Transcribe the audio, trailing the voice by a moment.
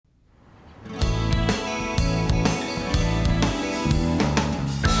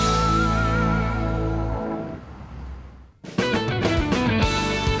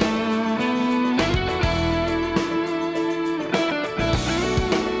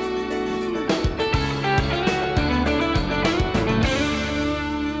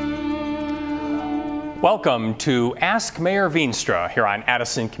Welcome to Ask Mayor Veenstra here on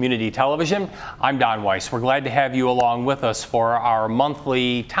Addison Community Television. I'm Don Weiss. We're glad to have you along with us for our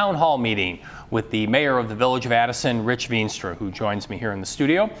monthly town hall meeting with the mayor of the Village of Addison, Rich Veenstra, who joins me here in the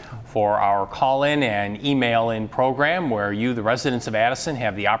studio for our call-in and email-in program where you, the residents of Addison,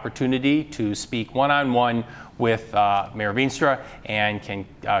 have the opportunity to speak one-on-one with Mayor Veenstra and can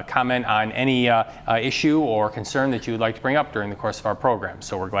comment on any issue or concern that you would like to bring up during the course of our program.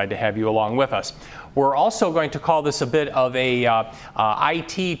 So we're glad to have you along with us. We're also going to call this a bit of a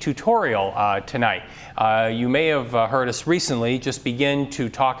IT tutorial tonight. You may have heard us recently just begin to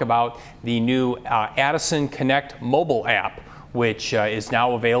talk about the new Addison Connect Mobile App, which is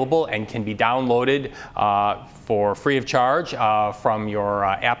now available and can be downloaded for free of charge from your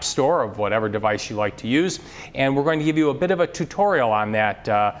app store of whatever device you like to use. And we're going to give you a bit of a tutorial on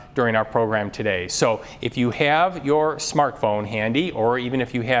that during our program today. So if you have your smartphone handy, or even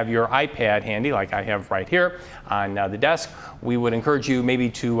if you have your iPad handy, like I have right here on the desk, we would encourage you maybe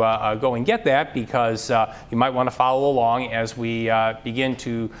to go and get that, because you might want to follow along as we begin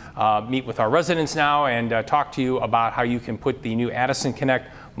to meet with our residents now and talk to you about how you can put the new Addison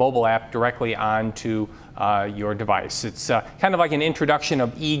Connect mobile app directly onto your device. It's kind of like an introduction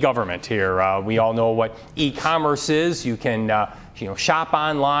of e-government here. We all know what e-commerce is. You can shop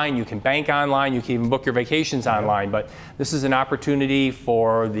online, you can bank online, you can even book your vacations online. But this is an opportunity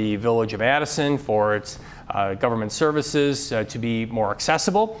for the Village of Addison, for its government services to be more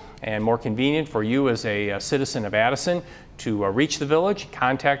accessible and more convenient for you as a citizen of Addison to reach the village,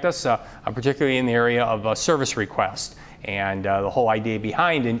 contact us, particularly in the area of service request. And the whole idea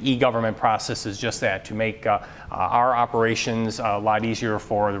behind an e-government process is just that, to make our operations a lot easier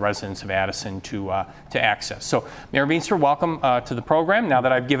for the residents of Addison to access. So, Mayor Veenstra, welcome to the program. Now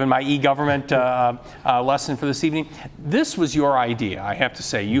that I've given my e-government lesson for this evening, this was your idea, I have to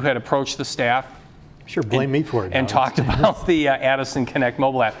say. You had approached the staff. Sure, blame me for it. And talked about the Addison Connect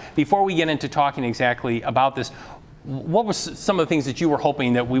mobile app. Before we get into talking exactly about this, what was some of the things that you were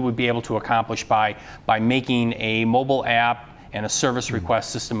hoping that we would be able to accomplish by making a mobile app and a service request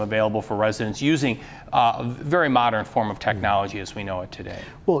system available for residents using a very modern form of technology as we know it today?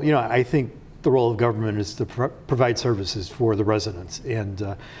 Well, I think the role of government is to provide services for the residents,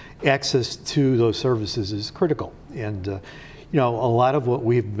 and access to those services is critical. And a lot of what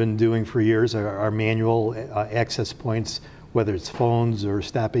we've been doing for years are manual access points, whether it's phones or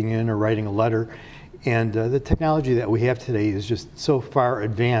stopping in or writing a letter. And the technology that we have today is just so far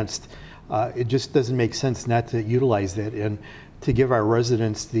advanced, it just doesn't make sense not to utilize that and to give our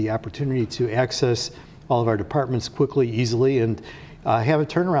residents the opportunity to access all of our departments quickly, easily, and have a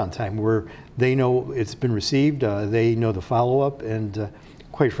turnaround time where they know it's been received, they know the follow-up, and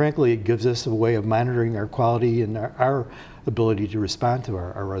quite frankly, it gives us a way of monitoring our quality and our ability to respond to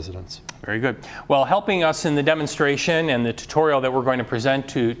our residents. Very good. Well, helping us in the demonstration and the tutorial that we're going to present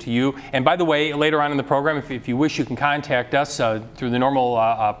to you, and by the way, later on in the program, if you wish, you can contact us through the normal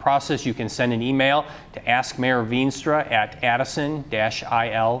process. You can send an email to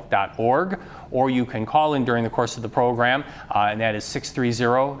askmayorveenstra@addison-il.org, or you can call in during the course of the program, and that is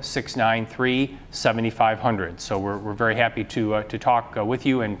 630-693-7500. So we're very happy to talk with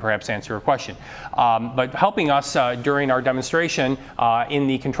you and perhaps answer a question. But helping us during our demonstration in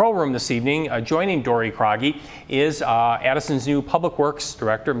the control room this evening, joining Dory Krogge, is Addison's new Public Works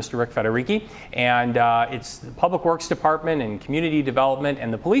Director, Mr. Rick Federici, and it's the Public Works Department and Community Development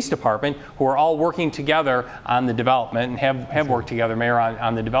and the Police Department who are all working together on the development and have worked together, Mayor,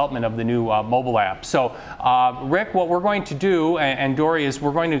 on the development of the new mobile app. So, Rick, what we're going to do, and Dory, is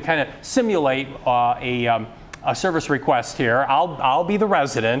we're going to kind of simulate a service request here. I'll be the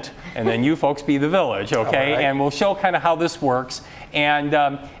resident, and then you folks be the village, okay? Right. And we'll show kind of how this works. And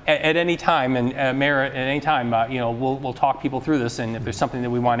at any time, and Mayor, at any time, we'll talk people through this, and if there's something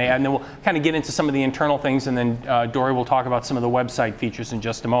that we want to add, and then we'll kind of get into some of the internal things, and then Dory will talk about some of the website features in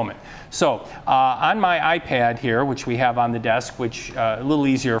just a moment. So on my iPad here, which we have on the desk, which a little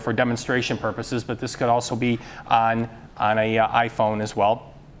easier for demonstration purposes, but this could also be on a iPhone as well,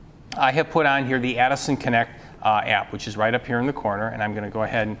 I have put on here the Addison Connect app, which is right up here in the corner, and I'm going to go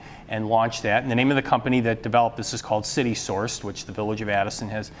ahead and launch that. And the name of the company that developed this is called City Sourced, which the Village of Addison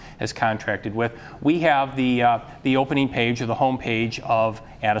has contracted with. We have the opening page or the home page of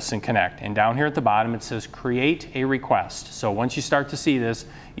Addison Connect, and down here at the bottom it says create a request. So once you start to see this,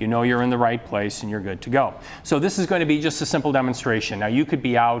 you know you're in the right place and you're good to go. So this is going to be just a simple demonstration. Now you could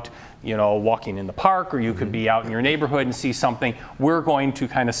be out, walking in the park, or you could be out in your neighborhood and see something. We're going to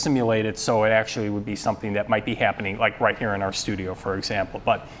kind of simulate it so it actually would be something that might be happening, like right here in our studio, for example,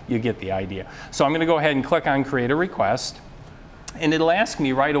 but you get the idea. So I'm going to go ahead and click on create a request. And it'll ask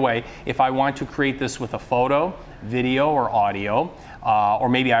me right away if I want to create this with a photo, video, or audio, or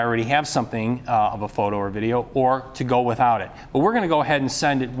maybe I already have something of a photo or video, or to go without it. But we're going to go ahead and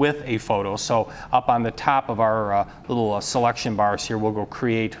send it with a photo. So up on the top of our little selection bars here, we'll go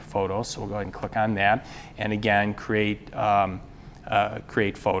create photo. So we'll go ahead and click on that. And again, create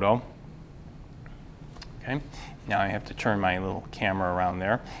photo. Okay. Now I have to turn my little camera around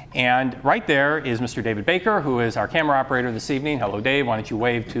there. And right there is Mr. David Baker, who is our camera operator this evening. Hello, Dave. Why don't you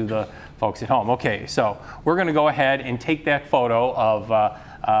wave to the folks at home? Okay, so we're going to go ahead and take that photo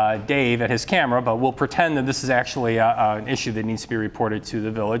of Dave at his camera, but we'll pretend that this is actually an issue that needs to be reported to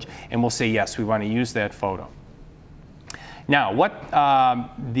the village, and we'll say, yes, we want to use that photo. Now, what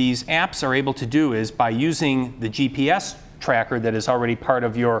these apps are able to do is, by using the GPS tracker that is already part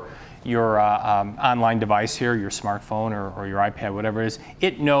of your online device here, your smartphone or your iPad, whatever it is,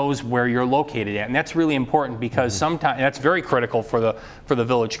 it knows where you're located at. And that's really important because sometimes that's very critical for the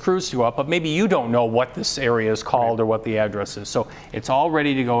village crews to go up, but maybe you don't know what this area is called or what the address is. So it's all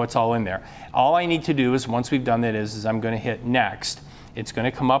ready to go, it's all in there. All I need to do is, once we've done that, is I'm going to hit next. It's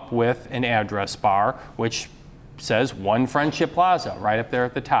going to come up with an address bar, which says 1 Friendship Plaza right up there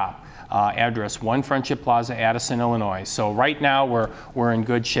at the top. Address 1 Friendship Plaza, Addison, Illinois. So right now we're in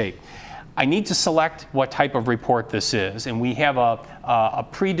good shape. I need to select what type of report this is, and we have a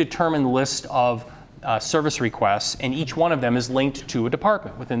predetermined list of service requests, and each one of them is linked to a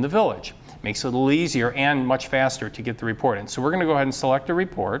department within the village. Makes it a little easier and much faster to get the report in. So we're going to go ahead and select a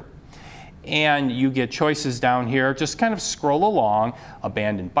report, and you get choices down here. Just kind of scroll along: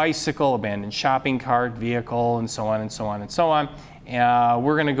 abandoned bicycle, abandoned shopping cart, vehicle, and so on and so on and so on.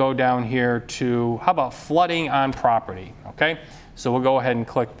 We're going to go down here to, how about flooding on property? Okay, so we'll go ahead and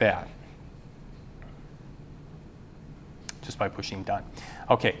click that just by pushing done.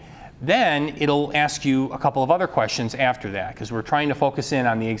 Okay, then it'll ask you a couple of other questions after that, because we're trying to focus in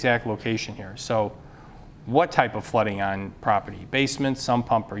on the exact location here. So what type of flooding on property? Basement, sump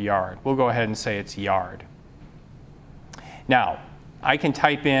pump, or yard? We'll go ahead and say it's yard. Now, I can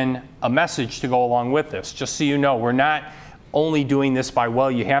type in a message to go along with this, just so you know. We're not only doing this by,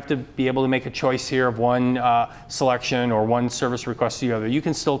 well, you have to be able to make a choice here of one selection or one service request to the other. You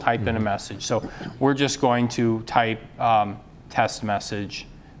can still type in a message. So we're just going to type test message,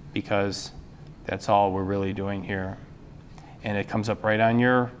 because that's all we're really doing here. And it comes up right on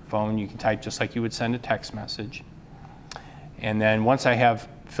your phone. You can type just like you would send a text message. And then once I have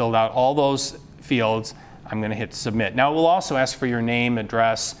filled out all those fields, I'm going to hit submit. Now it will also ask for your name,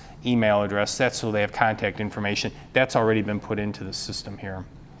 address, email address. That's so they have contact information. That's already been put into the system here.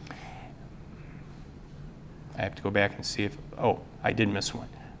 I have to go back and see if, oh, I did miss one.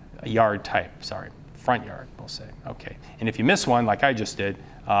 A yard type, sorry, front yard, we'll say. Okay, and if you miss one, like I just did,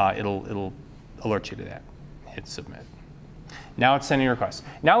 it'll alert you to that. Hit submit. Now it's sending requests.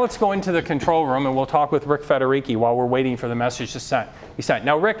 Now let's go into the control room, and we'll talk with Rick Federici while we're waiting for the message to be sent.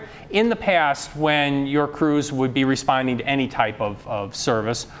 Now, Rick, in the past, when your crews would be responding to any type of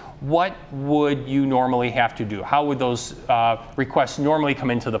service, what would you normally have to do? How would those requests normally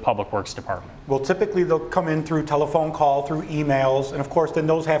come into the Public Works Department? Well, typically they'll come in through telephone call, through emails, and of course then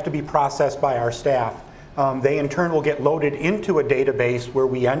those have to be processed by our staff. They in turn will get loaded into a database where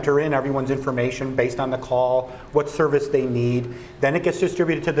we enter in everyone's information based on the call, what service they need. Then it gets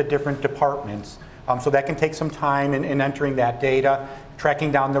distributed to the different departments. So that can take some time in entering that data,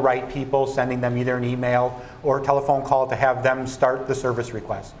 tracking down the right people, sending them either an email or a telephone call to have them start the service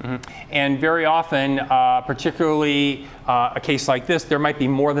request. Mm-hmm. And very often, particularly a case like this, there might be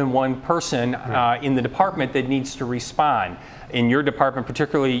more than one person in the department that needs to respond. In your department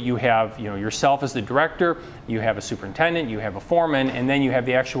particularly, you have yourself as the director, you have a superintendent, you have a foreman, and then you have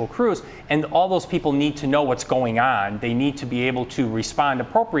the actual crews. And all those people need to know what's going on. They need to be able to respond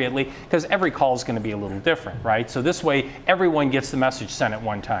appropriately, because every call is going to be a little different, right? So this way, everyone gets the message sent at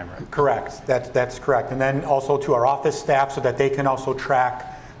one time, right? Correct. That's correct. And then also to our office staff so that they can also track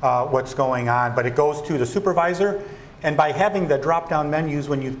what's going on. But it goes to the supervisor. And by having the drop-down menus,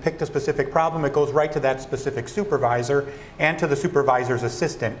 when you've picked a specific problem, it goes right to that specific supervisor and to the supervisor's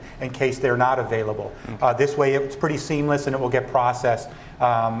assistant in case they're not available. This way it's pretty seamless, and it will get processed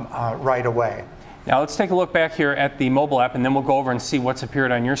right away. Now let's take a look back here at the mobile app, and then we'll go over and see what's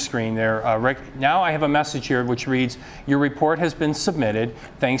appeared on your screen there, Rick. Now I have a message here which reads, "Your report has been submitted.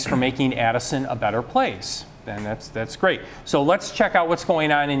 Thanks for making Addison a better place." And that's great. So let's check out what's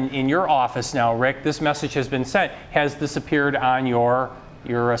going on in your office now, Rick. This message has been sent. Has this appeared on your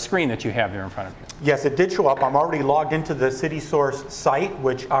screen that you have there in front of you? Yes, it did show up. I'm already logged into the CitySource site,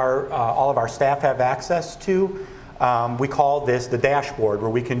 which all of our staff have access to. We call this the dashboard,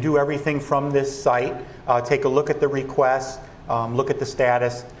 where we can do everything from this site, take a look at the requests, look at the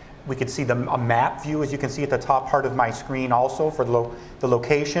status. We could see a map view, as you can see at the top part of my screen also, for the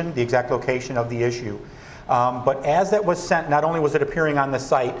location, the exact location of the issue. But as that was sent, not only was it appearing on the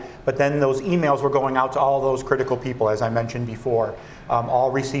site, but then those emails were going out to all those critical people, as I mentioned before.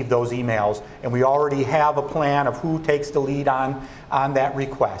 All received those emails, and we already have a plan of who takes the lead on that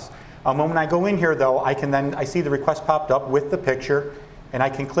request. When I go in here, though, I see the request popped up with the picture, and I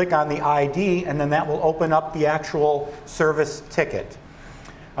can click on the ID, and then that will open up the actual service ticket.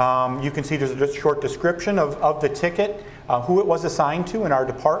 You can see there's a short description of the ticket, who it was assigned to in our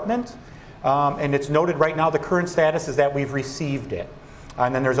department, and it's noted right now the current status is that we've received it.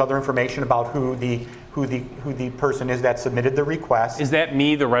 And then there's other information about who the person is that submitted the request. Is that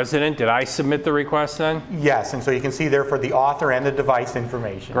me, the resident? Did I submit the request then? Yes, and so you can see there for the author and the device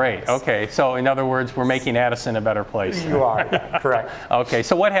information. Great, Yes. okay. So in other words, we're making Addison a better place. You are, correct. Okay,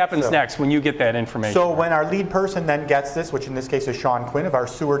 so what happens next when you get that information? So when our lead person then gets this, which in this case is Sean Quinn of our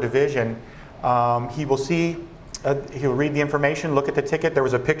sewer division, he will see, he'll read the information, look at the ticket. There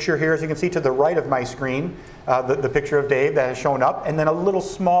was a picture here, as you can see to the right of my screen, the picture of Dave that has shown up, and then a little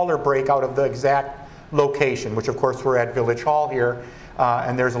smaller breakout of the exact location, which of course we're at Village Hall here,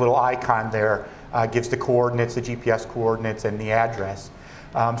 and there's a little icon there, gives the coordinates, the GPS coordinates, and the address.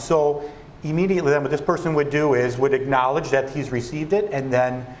 So immediately then what this person would do is would acknowledge that he's received it, and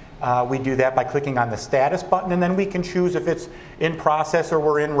then we do that by clicking on the status button, and then we can choose if it's in process or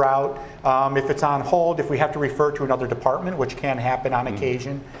we're en route, if it's on hold, if we have to refer to another department, which can happen on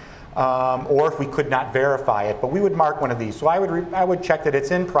occasion, or if we could not verify it. But we would mark one of these. So I would check that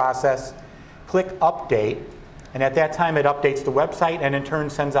it's in process, click update, and at that time it updates the website and in turn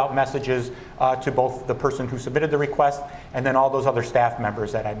sends out messages to both the person who submitted the request and then all those other staff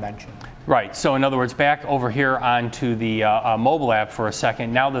members that I mentioned. Right, so in other words, back over here onto the mobile app for a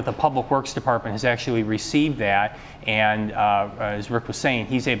second, now that the Public Works Department has actually received that, and as Rick was saying,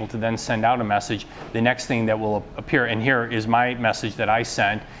 he's able to then send out a message. The next thing that will appear, and here is my message that I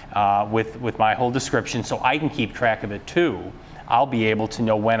sent with my whole description, so I can keep track of it too. I'll be able to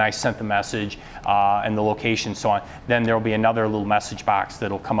know when I sent the message and the location, so on. Then there will be another little message box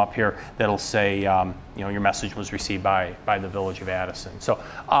that'll come up here that'll say, you know, your message was received by the Village of Addison. So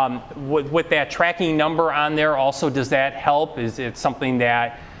with that tracking number on there, also, does that help? Is it something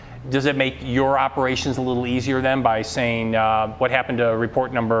that, does it make your operations a little easier then by saying what happened to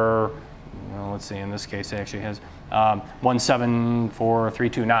report number, well, let's see, in this case it actually has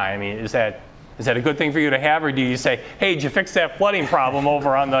 174329. I mean, is that a good thing for you to have, or do you say, hey, did you fix that flooding problem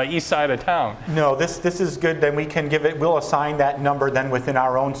over on the east side of town? No, this is good. Then we can give it, we'll assign that number then within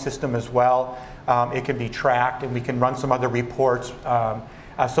our own system as well. It can be tracked, and we can run some other reports.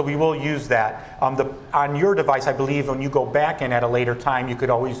 So we will use that. On your device, I believe when you go back in at a later time, you could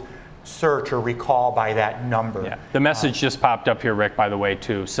always search or recall by that number. Yeah. The message just popped up here, Rick, by the way,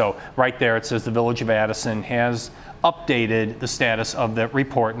 too. So right there it says the Village of Addison has updated the status of the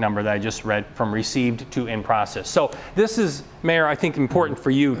report number that I just read from received to in process. So this is, Mayor, I think important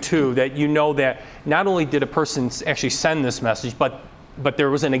for you too, that you know that not only did a person actually send this message, but there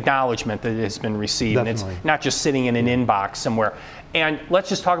was an acknowledgement that it has been received. Definitely. And it's not just sitting in an inbox somewhere. And let's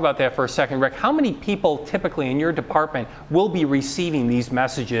just talk about that for a second, Rick. How many people typically in your department will be receiving these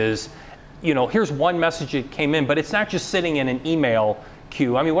messages? You know, here's one message that came in, but it's not just sitting in an email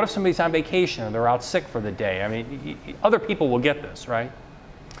queue. I mean, what if somebody's on vacation or they're out sick for the day? I mean, other people will get this, right?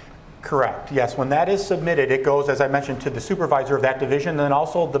 Correct, yes. When that is submitted, it goes, as I mentioned, to the supervisor of that division, and then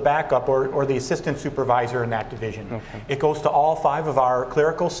also the backup or the assistant supervisor in that division. Okay. It goes to all 5 of our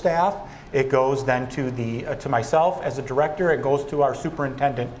clerical staff. It goes then to myself as a director. It goes to our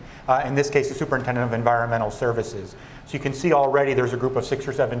superintendent, in this case, the superintendent of environmental services. So you can see already there's a group of 6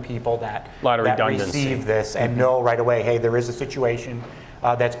 or 7 people that receive this and know right away, hey, there is a situation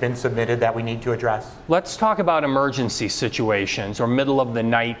that's been submitted that we need to address. Let's talk about emergency situations or middle of the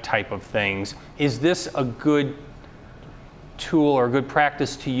night type of things. Is this a good tool or a good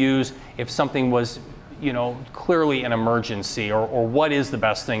practice to use if something was, you know, clearly an emergency, or what is the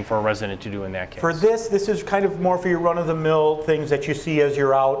best thing for a resident to do in that case? For this is kind of more for your run-of-the-mill things that you see as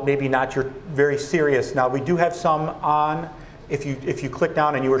you're out, maybe not your very serious. Now, we do have some on, if you click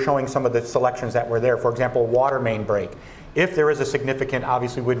down and you were showing some of the selections that were there, for example, water main break. If there is a significant,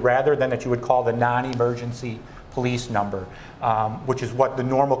 obviously we'd rather than that you would call the non-emergency police number. which is what the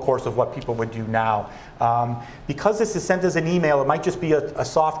normal course of what people would do now. Because this is sent as an email, it might just be a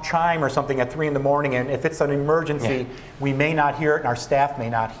soft chime or something at 3 in the morning, and if it's an emergency, we may not hear it and our staff may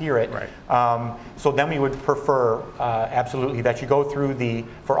not hear it. Right. So then we would prefer absolutely that you go through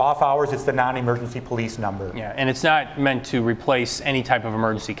for off hours, it's the non-emergency police number. Yeah, and it's not meant to replace any type of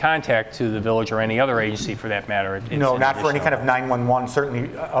emergency contact to the village or any other agency for that matter. It's no, not for any kind of 911,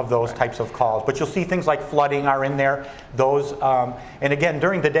 certainly of those types of calls. But you'll see things like flooding are in there. Those, and again,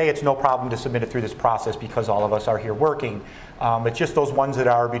 during the day, it's no problem to submit it through this process because all of us are here working. It's just those ones that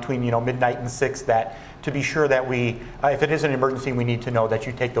are between midnight and 6 that, to be sure that if it is an emergency, we need to know that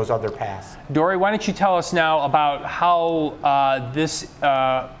you take those other paths. Dory, why don't you tell us now about how this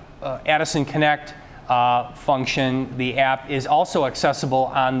Addison Connect function, the app, is also accessible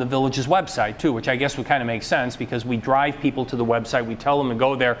on the village's website too, which I guess would kind of make sense because we drive people to the website, we tell them to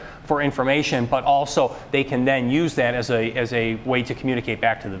go there for information, but also they can then use that as a way to communicate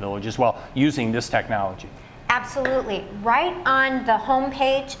back to the village as well, using this technology. Absolutely. Right on the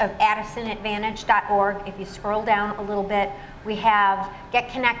homepage of addisonadvantage.org, if you scroll down a little bit, we have Get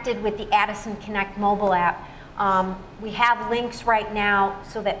Connected with the Addison Connect Mobile App. We have links right now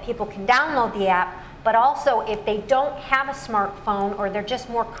so that people can download the app, but also if they don't have a smartphone or they're just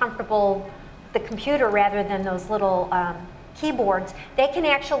more comfortable with the computer rather than those little keyboards, they can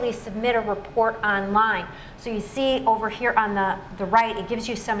actually submit a report online. So you see over here on the right, it gives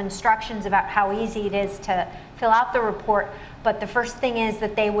you some instructions about how easy it is to fill out the report, but the first thing is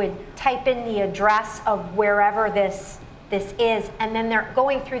that they would type in the address of wherever this is, and then they're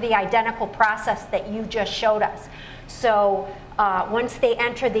going through the identical process that you just showed us. So once they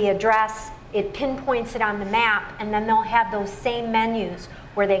enter the address, it pinpoints it on the map, and then they'll have those same menus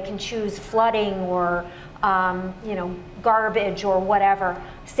where they can choose flooding or garbage or whatever,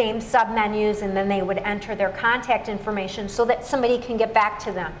 same sub-menus, and then they would enter their contact information so that somebody can get back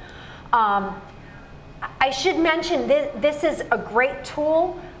to them. I should mention this is a great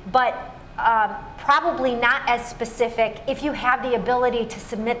tool, but probably not as specific if you have the ability to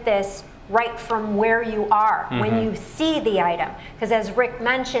submit this right from where you are when you see the item. Because as Rick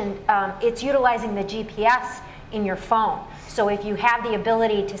mentioned, it's utilizing the GPS in your phone. So if you have the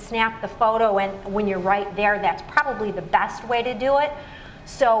ability to snap the photo and when you're right there, that's probably the best way to do it.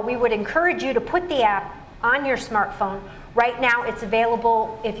 So we would encourage you to put the app on your smartphone. Right now it's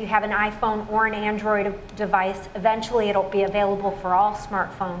available if you have an iPhone or an Android device. Eventually it'll be available for all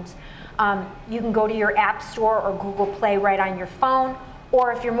smartphones. You can go to your App Store or Google Play right on your phone,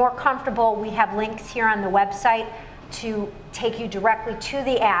 or if you're more comfortable, we have links here on the website to take you directly to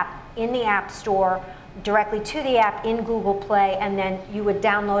the app in the App Store, directly to the app in Google Play, and then you would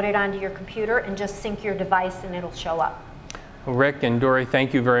download it onto your computer and just sync your device and it'll show up. Rick and Dory,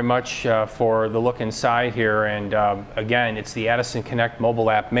 thank you very much for the look inside here. And again, it's the Addison Connect mobile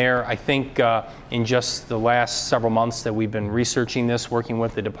app. Mayor, I think in just the last several months that we've been researching this, working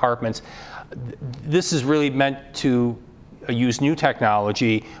with the departments, this is really meant to use new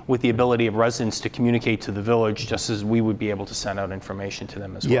technology with the ability of residents to communicate to the village just as we would be able to send out information to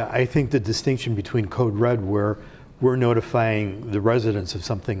them as well. Yeah, I think the distinction between Code Red, where we're notifying the residents of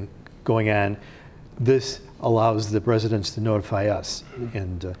something going on, this allows the residents to notify us.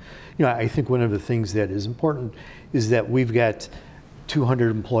 And I think one of the things that is important is that we've got 200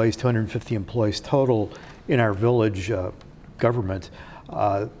 employees, 250 employees total in our village government.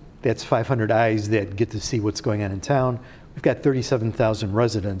 That's 500 eyes that get to see what's going on in town. We've got 37,000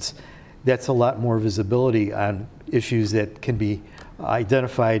 residents. That's a lot more visibility on issues that can be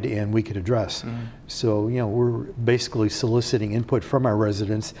identified and we could address. So, we're basically soliciting input from our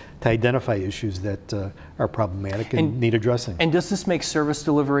residents to identify issues that are problematic and need addressing. And does this make service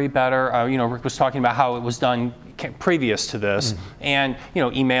delivery better? Rick was talking about how it was done previous to this, and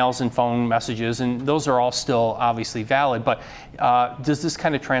emails and phone messages, and those are all still obviously valid, but does this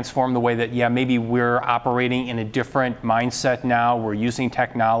kind of transform the way that, maybe we're operating in a different mindset now, we're using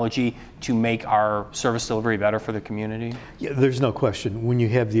technology to make our service delivery better for the community? Yeah, there's no question. When you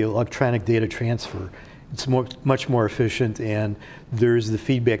have the electronic data transfer, it's much more efficient, and there's the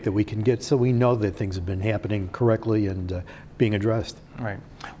feedback that we can get, so we know that things have been happening correctly and being addressed. Right.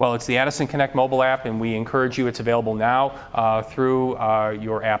 Well, it's the Addison Connect mobile app, and we encourage you. It's available now through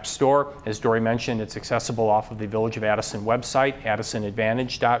your app store. As Dory mentioned, it's accessible off of the Village of Addison website,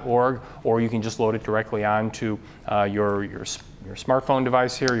 addisonadvantage.org, or you can just load it directly onto your smartphone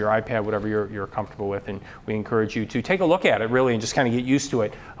device here, your iPad, whatever you're comfortable with, and we encourage you to take a look at it really and just kind of get used to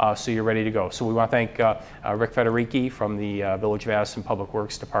it so you're ready to go. So we want to thank Rick Federici from the Village of Addison Public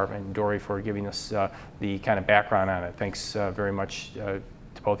Works Department and Dory for giving us the kind of background on it. Thanks very much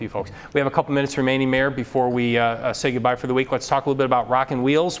to to both of you folks. We have a couple minutes remaining, Mayor, before we say goodbye for the week. Let's talk a little bit about Rockin'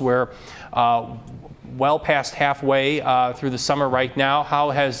 Wheels. We're well past halfway through the summer right now.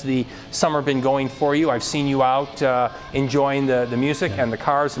 How has the summer been going for you? I've seen you out enjoying the music and the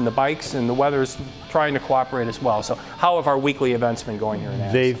cars and the bikes, and the weather's trying to cooperate as well. So how have our weekly events been going here in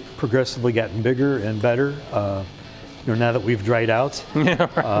Addison? They've progressively gotten bigger and better. Now that we've dried out,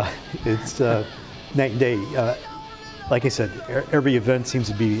 it's night and day. Like I said, every event seems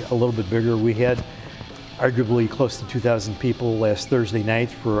to be a little bit bigger. We had arguably close to 2,000 people last Thursday night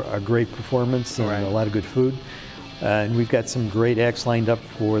for a great performance and a lot of good food. And we've got some great acts lined up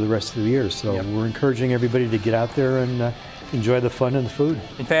for the rest of the year. So we're encouraging everybody to get out there and enjoy the fun and the food.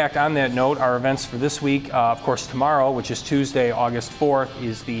 In fact, on that note, our events for this week, of course, tomorrow, which is Tuesday, August 4th,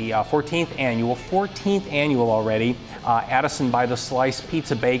 is the 14th annual already, Addison by the Slice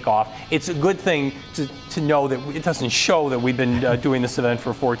Pizza Bake-Off. It's a good thing to know that it doesn't show that we've been doing this event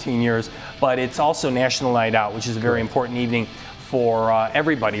for 14 years, but it's also National Night Out, which is a very important evening for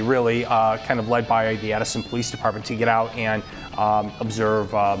everybody, really, kind of led by the Addison Police Department to get out and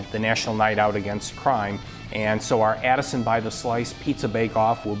observe the National Night Out Against Crime. And so our Addison by the Slice Pizza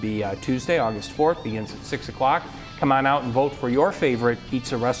Bake-Off will be Tuesday, August 4th, begins at 6 o'clock. Come on out and vote for your favorite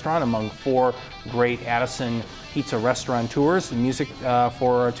pizza restaurant among 4 great Addison pizza restaurateurs. The music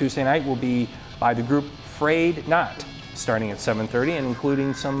for Tuesday night will be by the group Frayed Not, starting at 7:30, and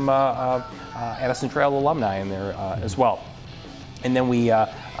including some Addison Trail alumni in there as well. And then we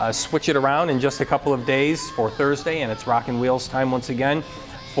switch it around in just a couple of days for Thursday, and it's Rockin' Wheels time once again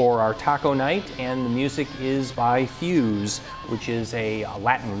for our taco night, and the music is by Fuse, which is a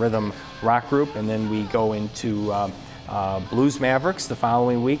Latin rhythm rock group. And then we go into Blues Mavericks the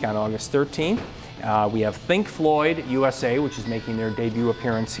following week on August 13th. We have Think Floyd USA, which is making their debut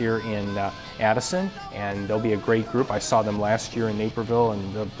appearance here in Addison, and they'll be a great group. I saw them last year in Naperville,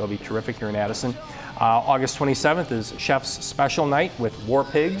 and they'll be terrific here in Addison. August 27th is Chef's Special Night with War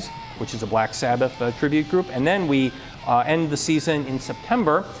Pigs, which is a Black Sabbath tribute group. And then we end the season in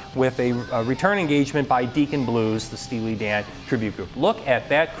September with a return engagement by Deacon Blues, the Steely Dan tribute group. Look at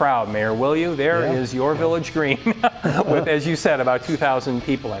that crowd, Mayor, will you? There is your Village Green with, as you said, about 2,000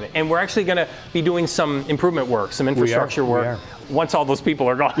 people in it. And we're actually going to be doing some improvement work, some infrastructure work, once all those people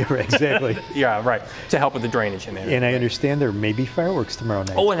are gone. Yeah, exactly. Yeah, right, to help with the drainage in there. And I understand there may be fireworks tomorrow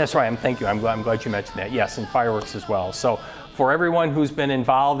night. Oh, and that's right. Thank you. I'm glad you mentioned that. Yes, and fireworks as well. So for everyone who's been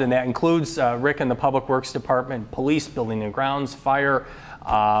involved, and that includes Rick and the Public Works Department, Police, Building and Grounds, Fire,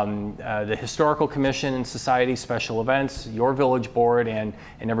 the Historical Commission and Society, Special Events, your Village Board, and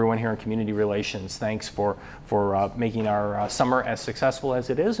everyone here in Community Relations. Thanks for making our summer as successful as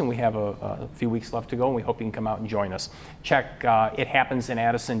it is, and we have a few weeks left to go, and we hope you can come out and join us. Check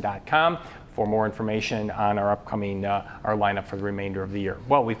ithappensinAddison.com for more information on our upcoming our lineup for the remainder of the year.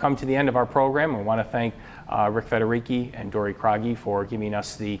 Well, we've come to the end of our program. We want to thank Rick Federici and Dory Kragi for giving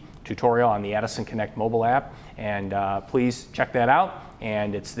us the tutorial on the Addison Connect Mobile App, and please check that out.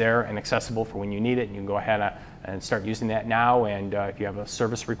 And it's there and accessible for when you need it, and you can go ahead and start using that now. And if you have a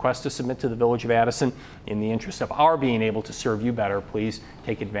service request to submit to the Village of Addison, in the interest of our being able to serve you better, please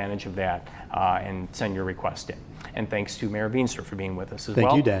take advantage of that and send your request in. And thanks to Mayor Veenstra for being with us as well.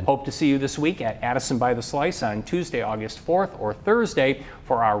 Thank you, Dan. Hope to see you this week at Addison by the Slice on Tuesday, August 4th, or Thursday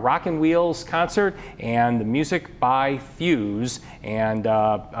for our Rockin' Wheels concert and the music by Fuse, and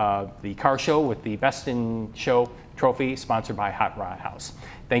the car show with the Best in Show trophy sponsored by Hot Rod House.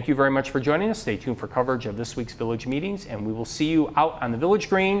 Thank you very much for joining us. Stay tuned for coverage of this week's Village meetings, and we will see you out on the Village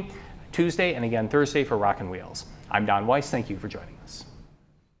Green Tuesday and again Thursday for Rockin' Wheels. I'm Don Weiss. Thank you for joining us.